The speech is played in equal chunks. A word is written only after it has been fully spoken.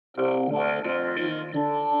The weather in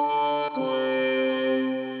Brooklyn.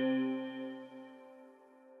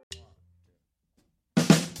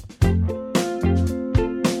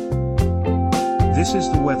 This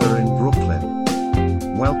is the weather in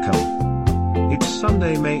Brooklyn. Welcome. It's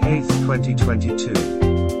Sunday, May 8th, 2022.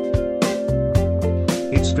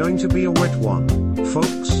 It's going to be a wet one,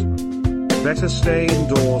 folks. Better stay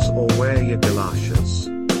indoors or wear your galoshes.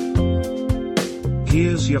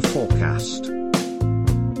 Here's your forecast.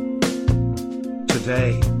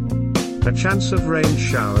 Today, a chance of rain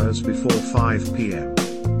showers before 5 p.m.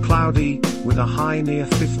 Cloudy, with a high near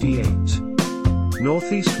 58.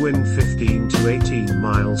 Northeast wind 15 to 18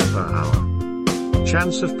 miles per hour.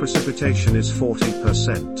 Chance of precipitation is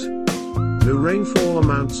 40%. The rainfall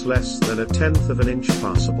amounts less than a tenth of an inch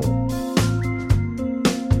possible.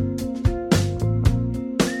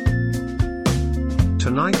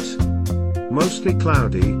 Tonight, mostly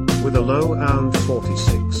cloudy, with a low around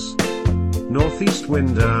 46. Northeast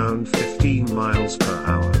wind around 15 miles per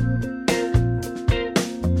hour.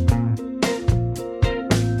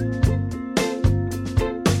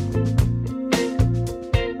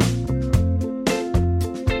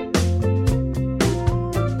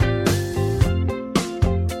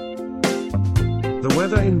 The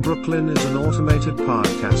Weather in Brooklyn is an automated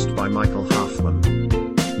podcast by Michael Hoffman.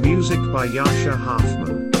 Music by Yasha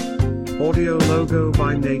Hoffman. Audio logo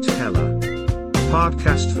by Nate Heller.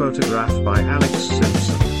 Podcast photograph by Alex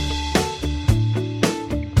Simpson.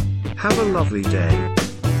 Have a lovely day.